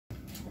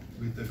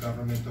with the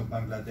government of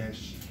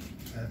Bangladesh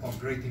of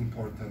great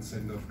importance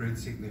and of great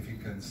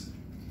significance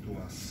to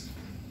us.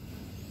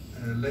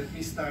 Let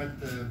me start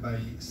by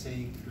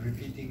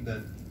repeating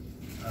that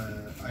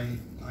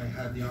I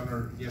had the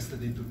honor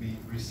yesterday to be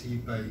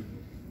received by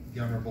the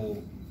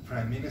Honorable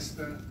Prime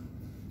Minister,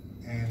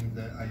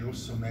 and I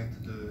also met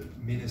the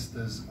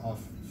Ministers of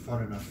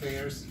Foreign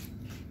Affairs,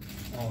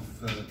 of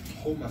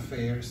Home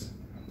Affairs,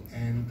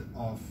 and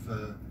of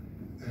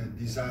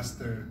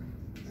Disaster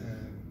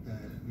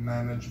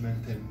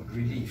Management and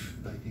Relief.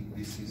 I think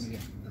this is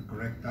the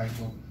correct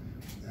title.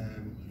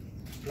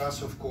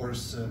 Plus, of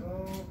course,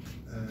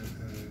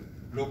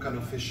 local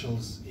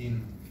officials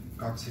in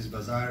Cox's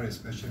Bazar,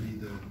 especially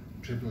the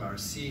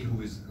RRRC,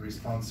 who is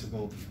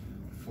responsible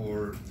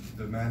for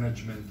the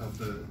management of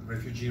the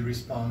refugee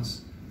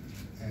response,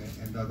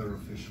 and other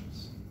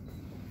officials.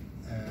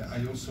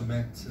 I also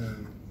met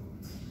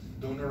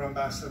donor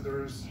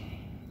ambassadors.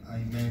 I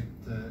met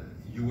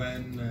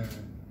UN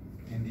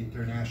and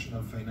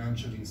international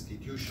financial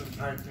institution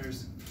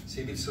partners,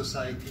 civil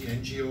society,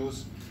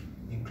 NGOs,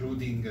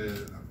 including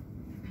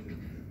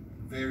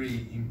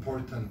very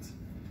important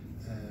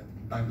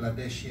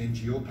Bangladeshi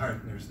NGO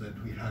partners that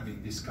we have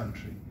in this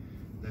country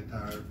that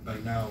are by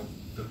now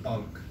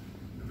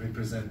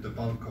represent the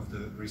bulk of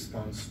the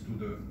response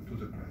to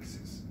the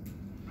crisis.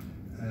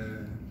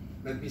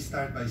 Let me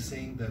start by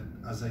saying that,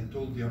 as I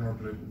told the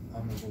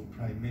Honorable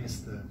Prime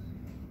Minister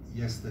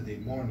yesterday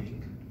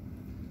morning,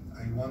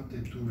 I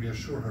wanted to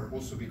reassure her,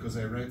 also because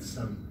I read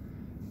some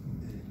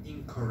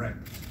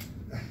incorrect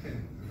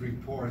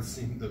reports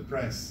in the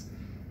press.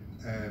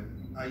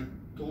 I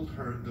told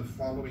her the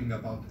following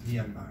about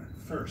Myanmar.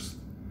 First,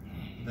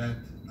 that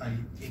I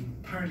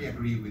entirely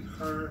agree with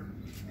her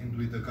and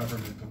with the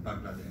government of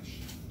Bangladesh.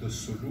 The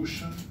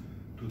solution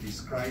to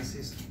this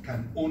crisis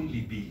can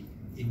only be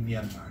in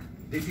Myanmar,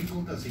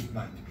 difficult as it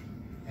might be.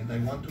 And I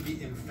want to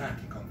be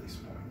emphatic on this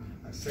point.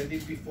 I said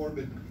it before,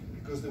 but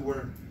because there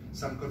were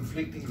some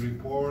conflicting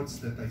reports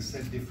that I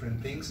said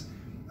different things,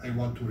 I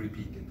want to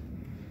repeat it.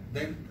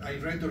 Then I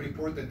read the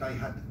report that I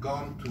had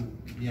gone to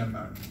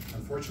Myanmar.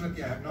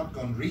 Unfortunately, I have not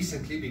gone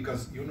recently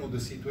because, you know, the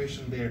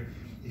situation there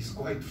is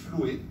quite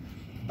fluid.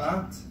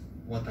 But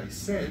what I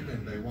said,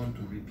 and I want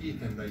to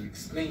repeat, and I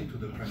explained to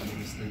the Prime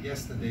Minister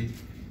yesterday,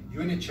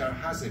 UNHCR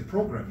has a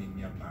program in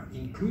Myanmar,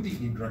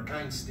 including in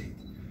Rakhine State,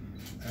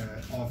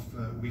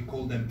 we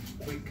call them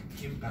quick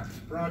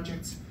impact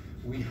projects.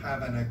 We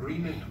have an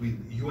agreement with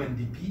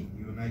UNDP,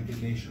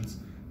 United Nations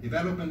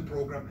Development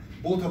Program.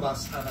 Both of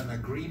us have an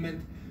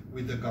agreement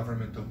with the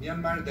government of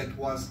Myanmar that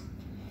was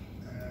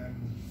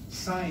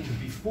signed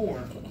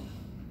before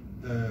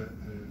the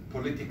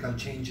political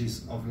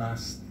changes of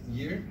last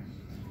year,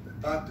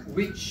 but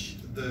which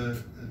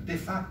the de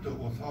facto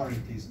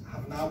authorities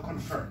have now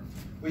confirmed,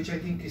 which I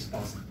think is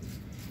positive.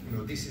 You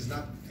know, this is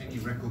not any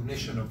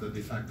recognition of the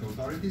de facto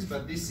authorities,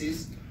 but this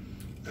is,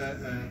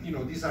 you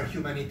know, these are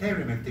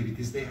humanitarian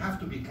activities. They have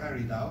to be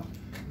carried out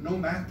no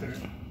matter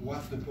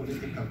what the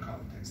political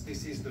context.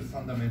 This is the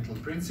fundamental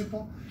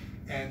principle,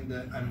 and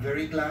I'm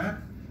very glad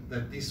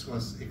that this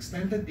was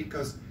extended,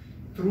 because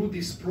through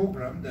this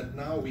program that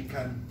now we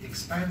can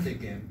expand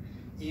again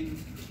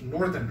in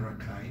northern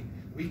Rakhine,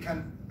 we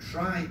can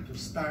try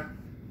to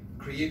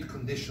create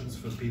conditions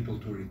for people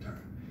to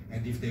return.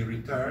 And if they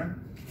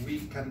return, we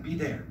can be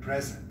there,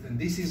 present. And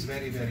this is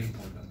very, very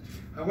important.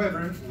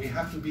 However, we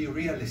have to be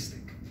realistic.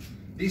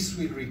 This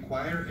will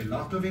require a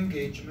lot of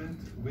engagement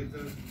with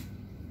the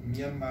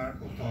Myanmar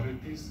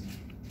authorities,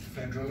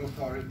 federal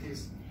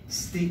authorities,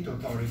 state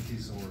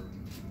authorities, or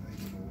I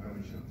don't know how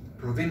you should,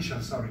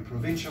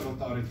 provincial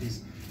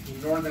authorities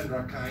in northern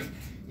Rakhine,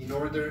 in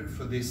order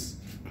for this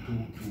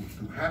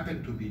to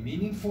happen, to be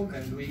meaningful,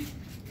 and we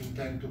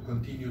intend to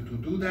continue to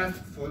do that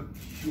for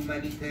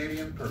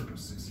humanitarian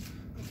purposes,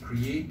 for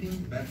creating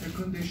better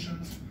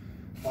conditions,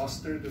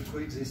 foster the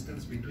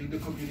coexistence between the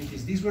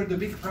communities. These were the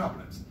big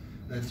problems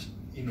that,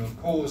 you know,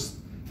 caused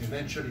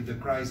eventually the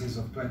crisis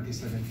of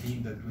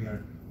 2017 that we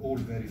are all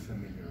very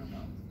familiar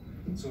about.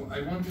 So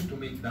I wanted to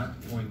make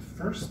that point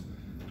first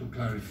to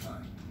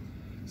clarify.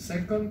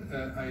 Second,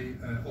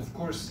 of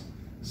course,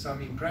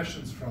 some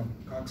impressions from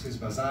Cox's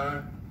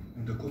Bazar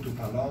and the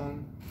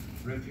Kutupalong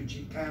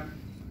refugee camp.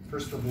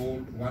 First of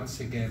all, once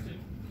again,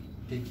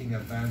 taking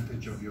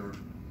advantage of your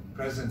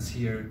presence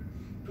here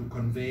to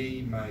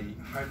convey my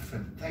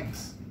heartfelt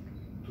thanks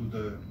to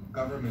the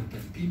government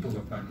and people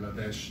of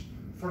Bangladesh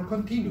for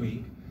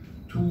continuing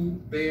to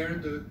bear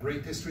the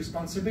greatest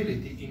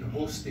responsibility in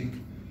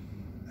hosting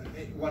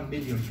 1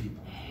 million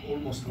people,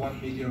 almost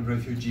 1 million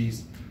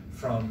refugees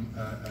from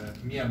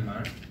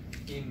Myanmar,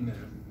 in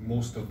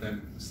most of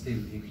them still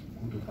in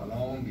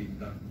Kutupalong, in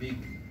the big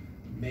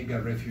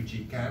mega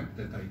refugee camp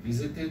that I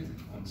visited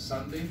on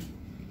Sunday.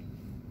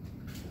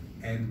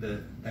 And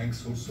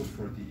thanks also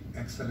for the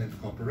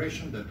excellent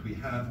cooperation that we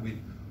have with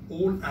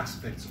all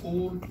aspects,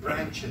 all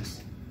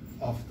branches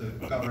of the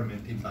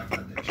government in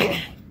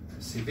Bangladesh,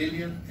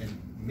 civilian and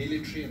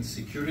military and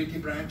security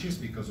branches,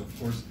 because of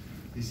course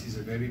this is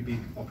a very big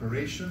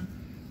operation,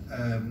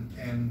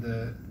 and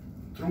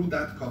through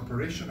that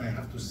cooperation, I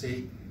have to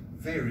say,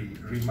 very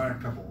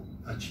remarkable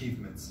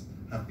achievements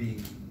have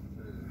been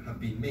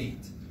made.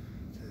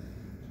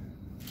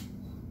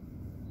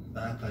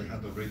 That I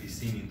had already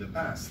seen in the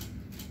past,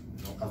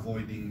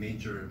 avoiding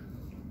major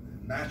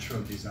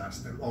natural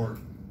disaster or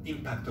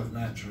impact of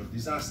natural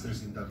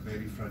disasters in that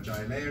very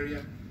fragile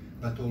area,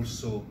 but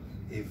also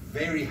a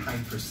very high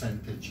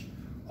percentage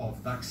of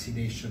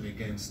vaccination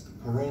against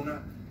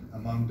corona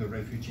among the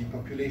refugee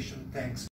population, thanks